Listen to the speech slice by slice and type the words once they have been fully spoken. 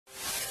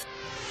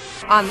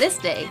On this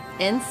day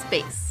in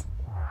space.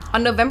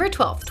 On November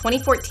 12,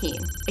 2014,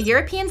 a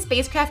European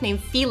spacecraft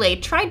named Philae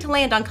tried to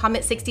land on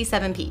Comet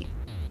 67P.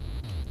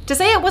 To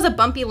say it was a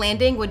bumpy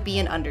landing would be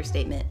an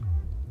understatement.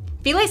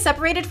 Philae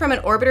separated from an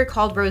orbiter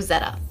called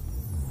Rosetta.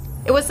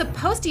 It was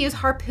supposed to use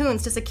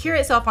harpoons to secure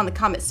itself on the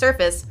comet's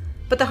surface,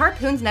 but the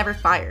harpoons never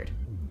fired.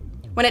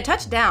 When it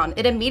touched down,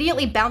 it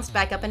immediately bounced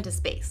back up into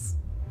space.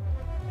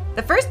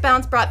 The first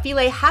bounce brought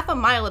Philae half a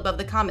mile above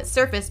the comet's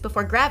surface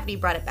before gravity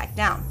brought it back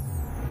down.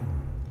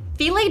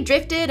 Philae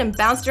drifted and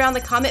bounced around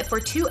the comet for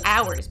 2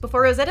 hours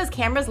before Rosetta's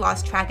cameras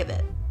lost track of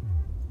it.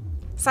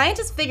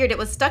 Scientists figured it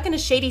was stuck in a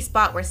shady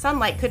spot where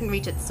sunlight couldn't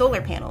reach its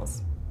solar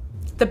panels.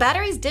 The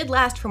batteries did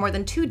last for more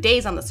than 2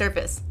 days on the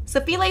surface, so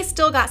Philae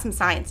still got some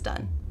science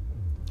done.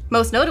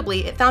 Most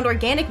notably, it found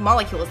organic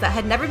molecules that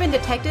had never been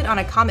detected on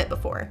a comet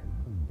before.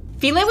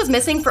 Philae was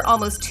missing for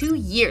almost 2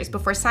 years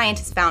before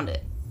scientists found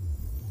it.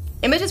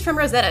 Images from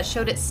Rosetta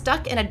showed it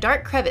stuck in a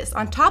dark crevice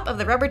on top of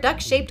the rubber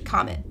duck-shaped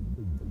comet.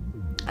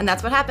 And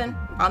that's what happened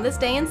on this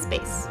day in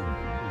space.